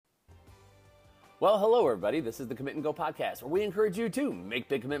Well, hello, everybody. This is the Commit and Go podcast, where we encourage you to make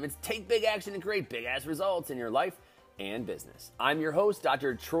big commitments, take big action, and create big-ass results in your life and business. I'm your host,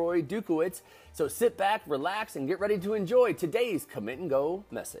 Dr. Troy Dukowitz. So sit back, relax, and get ready to enjoy today's Commit and Go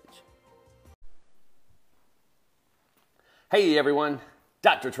message. Hey, everyone.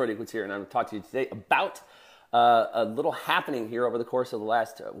 Dr. Troy Dukowitz here, and I'm going to talk to you today about a little happening here over the course of the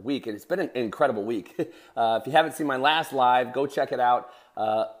last week, and it's been an incredible week. If you haven't seen my last live, go check it out.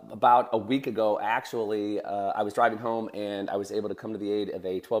 About a week ago, actually, I was driving home and I was able to come to the aid of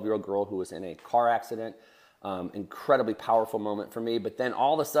a 12-year-old girl who was in a car accident. Incredibly powerful moment for me. But then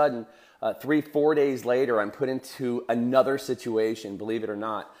all of a sudden, 3-4 days later, I'm put into another situation, believe it or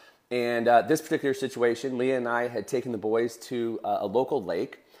not. And this particular situation, Leah and I had taken the boys to a local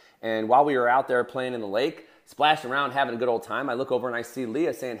lake. And while we were out there playing in the lake, splashing around, having a good old time, I look over and I see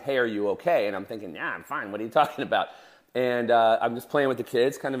Leah saying, "Hey, are you okay?" And I'm thinking, "Yeah, I'm fine. What are you talking about?" And I'm just playing with the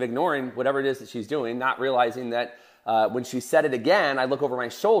kids, kind of ignoring whatever it is that she's doing, not realizing that when she said it again, I look over my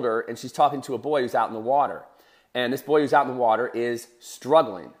shoulder and she's talking to a boy who's out in the water. And this boy who's out in the water is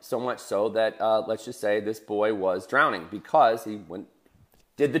struggling, so much so that, let's just say, this boy was drowning because he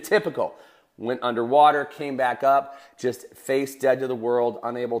did the typical. Went underwater, came back up, just face dead to the world,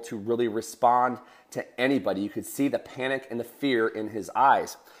 unable to really respond to anybody. You could see the panic and the fear in his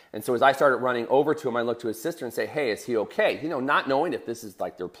eyes. And so as I started running over to him, I looked to his sister and say, "Hey, is he okay?" You know, not knowing if this is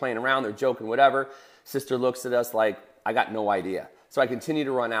like they're playing around, they're joking, whatever. Sister looks at us like, I got no idea. So I continue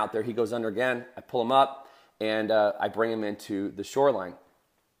to run out there. He goes under again. I pull him up and I bring him into the shoreline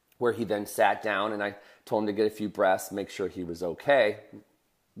where he then sat down and I told him to get a few breaths, make sure he was okay.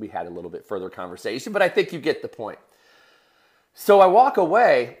 We had a little bit further conversation, but I think you get the point. So I walk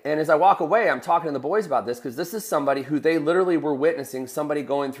away, and as I walk away, I'm talking to the boys about this because this is somebody who they literally were witnessing somebody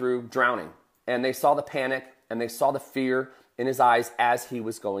going through drowning. And they saw the panic and they saw the fear in his eyes as he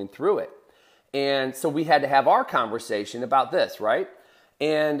was going through it. And so we had to have our conversation about this, right?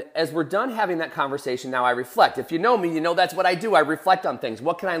 And as we're done having that conversation, now I reflect. If you know me, you know that's what I do. I reflect on things.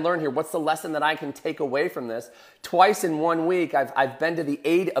 What can I learn here? What's the lesson that I can take away from this? Twice in 1 week, I've been to the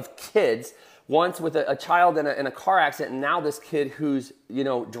aid of kids. Once with a child in a car accident, and now this kid who's,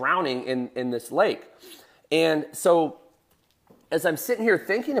 drowning in this lake. And so as I'm sitting here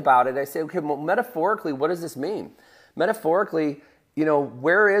thinking about it, I say, okay, well, metaphorically, what does this mean? Metaphorically,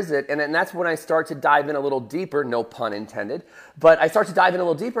 where is it? And that's when I start to dive in a little deeper, no pun intended, but I start to dive in a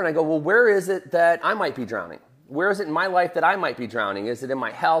little deeper and I go, well, where is it that I might be drowning? Where is it in my life that I might be drowning? Is it in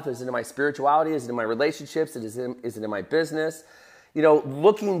my health? Is it in my spirituality? Is it in my relationships? Is it in my business?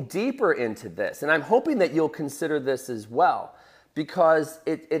 Looking deeper into this. And I'm hoping that you'll consider this as well, because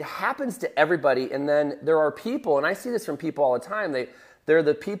it happens to everybody. And then there are people, and I see this from people all the time, they're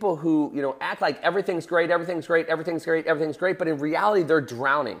the people who, act like everything's great, everything's great, everything's great, everything's great, but in reality, they're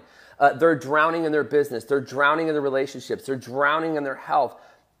drowning. They're drowning in their business. They're drowning in their relationships. They're drowning in their health.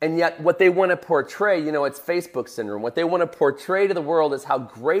 And yet what they want to portray, it's Facebook syndrome. What they want to portray to the world is how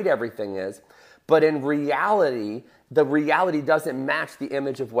great everything is. But in reality, the reality doesn't match the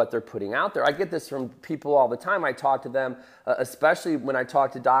image of what they're putting out there. I get this from people all the time. I talk to them, especially when I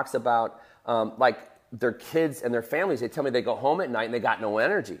talk to docs about their kids and their families. They tell me they go home at night and they got no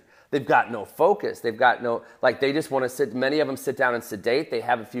energy. They've got no focus. They've got no, they just want to sit, many of them sit down and sedate. They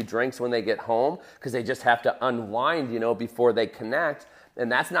have a few drinks when they get home because they just have to unwind, before they connect. And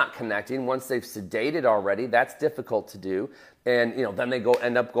that's not connecting. Once they've sedated already, that's difficult to do. And, then they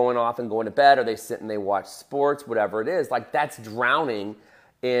end up going off and going to bed, or they sit and they watch sports, whatever it is. That's drowning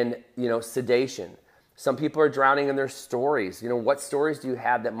in, sedation. Some people are drowning in their stories. What stories do you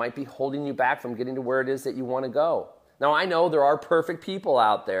have that might be holding you back from getting to where it is that you want to go? Now, I know there are perfect people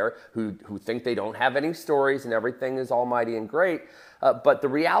out there who think they don't have any stories and everything is almighty and great. But the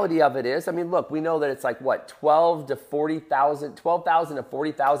reality of it is, look, we know that it's 12,000 to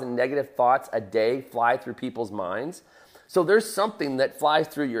 40,000 negative thoughts a day fly through people's minds. So there's something that flies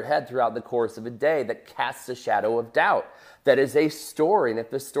through your head throughout the course of a day that casts a shadow of doubt. That is a story. And if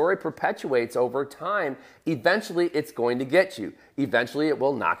the story perpetuates over time, eventually it's going to get you. Eventually it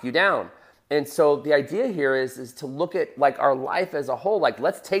will knock you down. And so the idea here is to look at our life as a whole.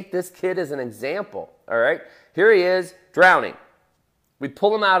 Let's take this kid as an example. All right. Here he is drowning. We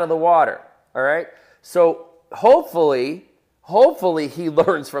pull him out of the water. All right. So hopefully he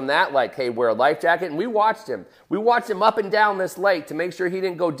learns from that, hey, wear a life jacket. And we watched him. We watched him up and down this lake to make sure he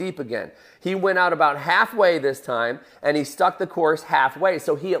didn't go deep again. He went out about halfway this time, and he stuck the course halfway.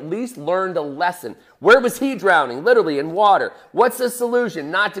 So he at least learned a lesson. Where was he drowning? Literally in water. What's the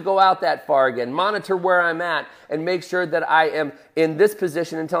solution? Not to go out that far again. Monitor where I'm at and make sure that I am in this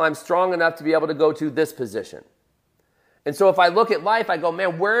position until I'm strong enough to be able to go to this position. And so if I look at life, I go,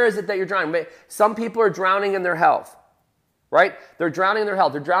 man, where is it that you're drowning? Some people are drowning in their health, right? They're drowning in their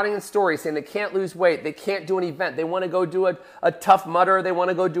health. They're drowning in stories saying they can't lose weight. They can't do an event. They want to go do a Tough Mudder. They want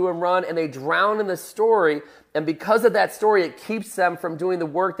to go do a run, and they drown in the story. And because of that story, it keeps them from doing the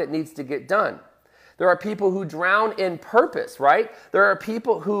work that needs to get done. There are people who drown in purpose, right? There are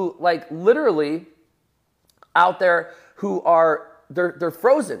people who, like, literally out there who are, they're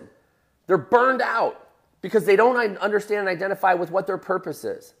frozen. They're burned out because they don't understand and identify with what their purpose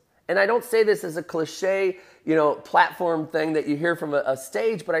is. And I don't say this as a cliche, platform thing that you hear from a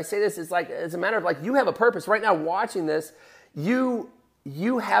stage, but I say this as a matter of, like, you have a purpose. Right now, watching this, you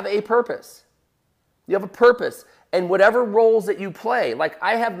have a purpose. You have a purpose. And whatever roles that you play, like,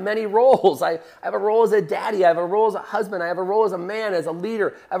 I have many roles. I have a role as a daddy. I have a role as a husband. I have a role as a man, as a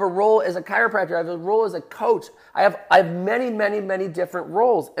leader. I have a role as a chiropractor. I have a role as a coach. I have many, many, many different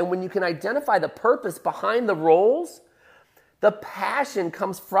roles. And when you can identify the purpose behind the roles, the passion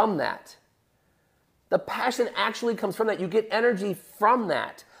comes from that. The passion actually comes from that. You get energy from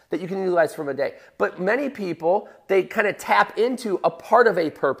that you can utilize from a day. But many people, they kind of tap into a part of a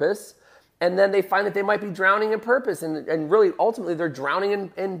purpose, and then they find that they might be drowning in purpose. And really, ultimately, they're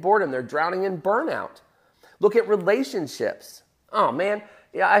drowning in boredom. They're drowning in burnout. Look at relationships. Oh, man.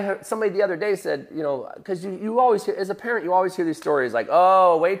 Yeah, I heard somebody the other day said, because you always hear, as a parent, you always hear these stories like,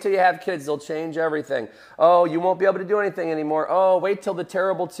 oh, wait till you have kids. They'll change everything. Oh, you won't be able to do anything anymore. Oh, wait till the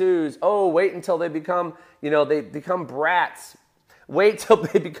terrible twos. Oh, wait until they become, they become brats. Wait till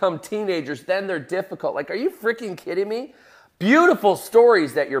they become teenagers. Then they're difficult. Like, are you freaking kidding me? Beautiful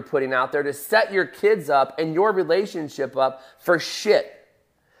stories that you're putting out there to set your kids up and your relationship up for shit.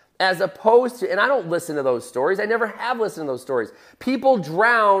 As opposed to, and I don't listen to those stories. I never have listened to those stories. People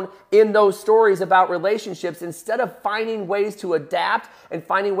drown in those stories about relationships instead of finding ways to adapt and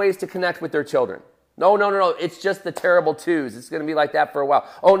finding ways to connect with their children. No. It's just the terrible twos. It's going to be like that for a while.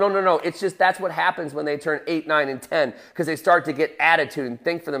 Oh, no. It's just that's what happens when they turn 8, 9, and 10 because they start to get attitude and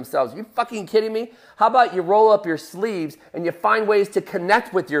think for themselves. Are you fucking kidding me? How about you roll up your sleeves and you find ways to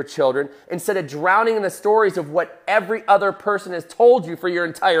connect with your children instead of drowning in the stories of what every other person has told you for your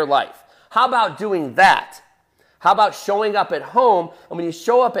entire life? How about doing that? How about showing up at home, and when you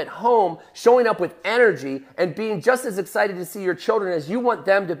show up at home, showing up with energy and being just as excited to see your children as you want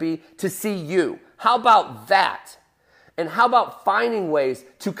them to be to see you? How about that? And how about finding ways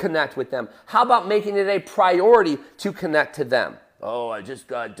to connect with them? How about making it a priority to connect to them? Oh, I just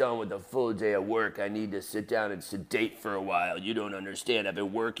got done with a full day of work. I need to sit down and sedate for a while. You don't understand. I've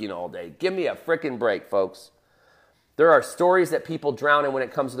been working all day. Give me a frickin' break, folks. There are stories that people drown in when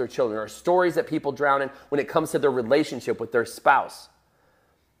it comes to their children. There are stories that people drown in when it comes to their relationship with their spouse.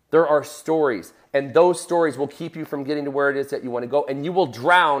 There are stories, and those stories will keep you from getting to where it is that you want to go, and you will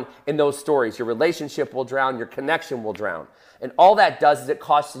drown in those stories. Your relationship will drown. Your connection will drown. And all that does is it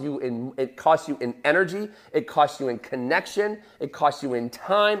costs you in energy. It costs you in connection. It costs you in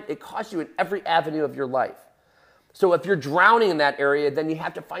time. It costs you in every avenue of your life. So if you're drowning in that area, then you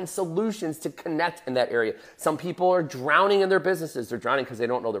have to find solutions to connect in that area. Some people are drowning in their businesses. They're drowning because they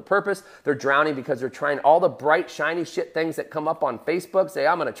don't know their purpose. They're drowning because they're trying all the bright, shiny shit things that come up on Facebook. Say,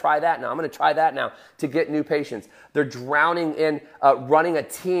 I'm going to try that now. I'm going to try that now to get new patients. They're drowning in running a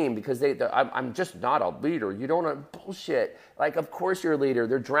team because I'm just not a leader. You don't know bullshit. Like, of course you're a leader.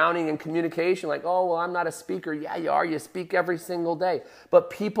 They're drowning in communication. Like, oh, well, I'm not a speaker. Yeah, you are. You speak every single day. But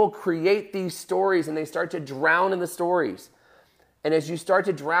people create these stories and they start to drown in the stories. And as you start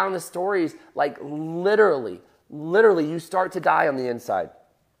to drown in the stories, like literally, you start to die on the inside.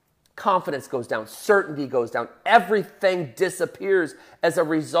 Confidence goes down. Certainty goes down. Everything disappears as a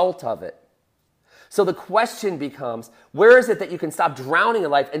result of it. So the question becomes, where is it that you can stop drowning in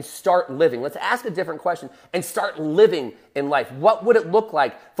life and start living? Let's ask a different question and start living in life. What would it look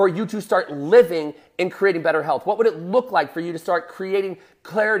like for you to start living in creating better health? What would it look like for you to start creating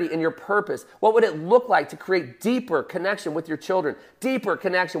clarity in your purpose? What would it look like to create deeper connection with your children, deeper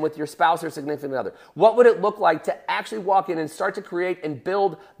connection with your spouse or significant other? What would it look like to actually walk in and start to create and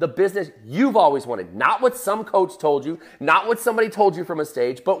build the business you've always wanted? Not what some coach told you, not what somebody told you from a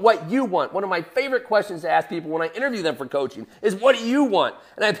stage, but what you want. One of my favorite questions to ask people when I interview them for coaching is, what do you want?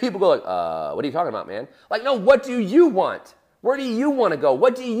 And I have people go like, what are you talking about, man? Like, no, what do you want? Where do you want to go?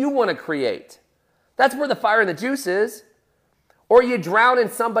 What do you want to create? That's where the fire and the juice is. Or you drown in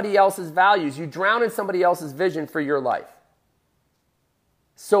somebody else's values. You drown in somebody else's vision for your life.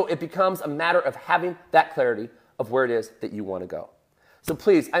 So it becomes a matter of having that clarity of where it is that you want to go. So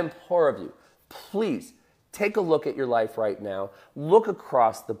please, I implore of you, please take a look at your life right now. Look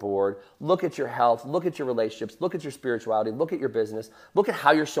across the board. Look at your health. Look at your relationships. Look at your spirituality. Look at your business. Look at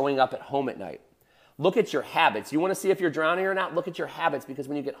how you're showing up at home at night. Look at your habits. You want to see if you're drowning or not? Look at your habits, because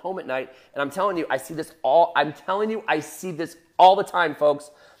when you get home at night, and I'm telling you, I see this all the time,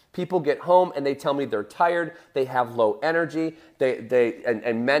 folks. People get home and they tell me they're tired, they have low energy,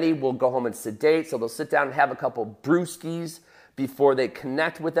 and many will go home and sedate, so they'll sit down and have a couple brewskis before they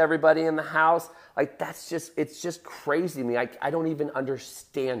connect with everybody in the house. Like, it's just crazy to me. I don't even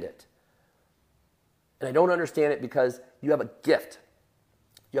understand it. And I don't understand it because you have a gift.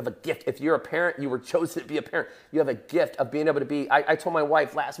 You have a gift. If you're a parent, you were chosen to be a parent. You have a gift of being able to be. I told my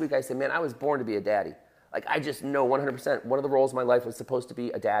wife last week, I said, man, I was born to be a daddy. Like, I just know 100%. One of the roles in my life was supposed to be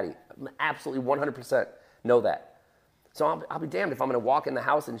a daddy. I'm absolutely 100% know that. So I'll be damned if I'm going to walk in the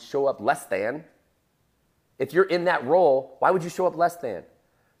house and show up less than. If you're in that role, why would you show up less than?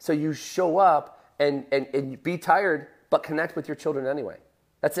 So you show up and be tired, but connect with your children anyway.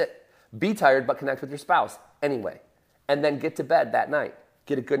 That's it. Be tired, but connect with your spouse anyway. And then get to bed that night.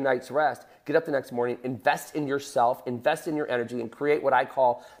 Get a good night's rest. Get up the next morning. Invest in yourself. Invest in your energy and create what I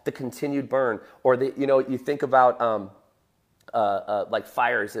call the continued burn. Or you think about like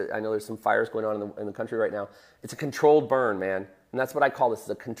fires. I know there's some fires going on in the country right now. It's a controlled burn, man. And that's what I call this, is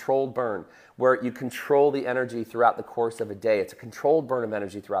a controlled burn, where you control the energy throughout the course of a day. It's a controlled burn of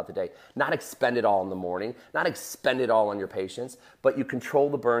energy throughout the day. Not expend it all in the morning, not expend it all on your patients, but you control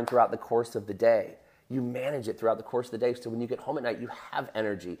the burn throughout the course of the day. You manage it throughout the course of the day, so when you get home at night, you have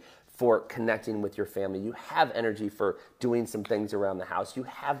energy for connecting with your family. You have energy for doing some things around the house. You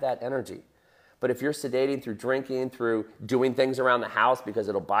have that energy. But if you're sedating through drinking, through doing things around the house because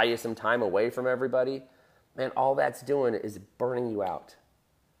it'll buy you some time away from everybody, man, all that's doing is burning you out.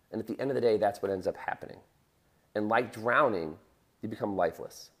 And at the end of the day, that's what ends up happening. And like drowning, you become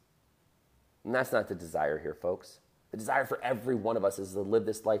lifeless. And that's not the desire here, folks. The desire for every one of us is to live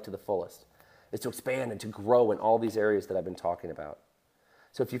this life to the fullest, is to expand and to grow in all these areas that I've been talking about.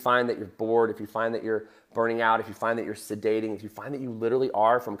 So if you find that you're bored, if you find that you're burning out, if you find that you're sedating, if you find that you literally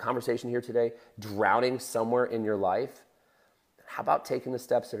are, from conversation here today, drowning somewhere in your life, how about taking the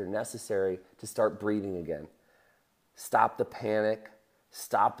steps that are necessary to start breathing again? Stop the panic,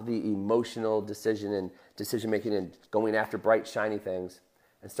 stop the emotional decision-making and going after bright, shiny things,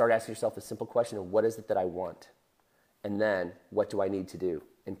 and start asking yourself the simple question of, what is it that I want? And then, what do I need to do?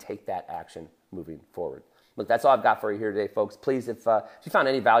 And take that action moving forward. Look, that's all I've got for you here today, folks. Please, if you found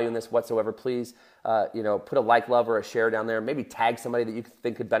any value in this whatsoever, please, put a like, love, or a share down there. Maybe tag somebody that you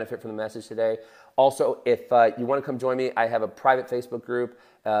think could benefit from the message today. Also, if you want to come join me, I have a private Facebook group.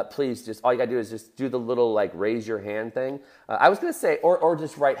 Please, all you got to do is just do the little raise your hand thing. I was going to say, or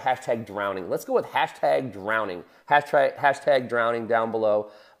just write #drowning. Let's go with #drowning. Hashtag drowning down below.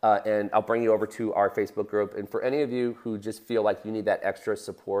 And I'll bring you over to our Facebook group. And for any of you who just feel like you need that extra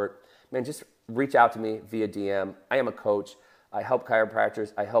support, man, just reach out to me via DM. I am a coach. I help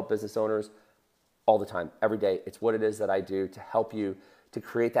chiropractors. I help business owners all the time, every day. It's what it is that I do to help you to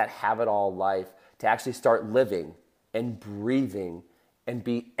create that have-it-all life, to actually start living and breathing and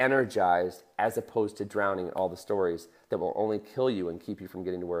be energized, as opposed to drowning in all the stories that will only kill you and keep you from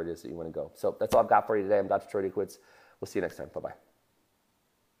getting to where it is that you want to go. So that's all I've got for you today. I'm Dr. Troy Dukowitz. We'll see you next time. Bye-bye.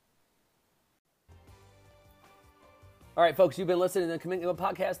 All right, folks, you've been listening to the Commitment Go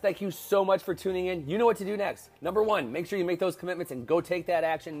Podcast. Thank you so much for tuning in. You know what to do next. Number one, make sure you make those commitments and go take that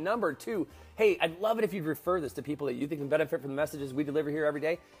action. Number two, hey, I'd love it if you'd refer this to people that you think can benefit from the messages we deliver here every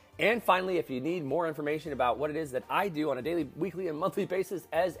day. And finally, if you need more information about what it is that I do on a daily, weekly, and monthly basis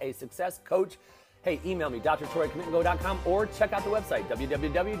as a success coach, hey, email me, drtroy@commitandgo.com, or check out the website,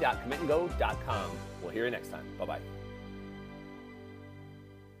 www.commitandgo.com. We'll hear you next time. Bye-bye.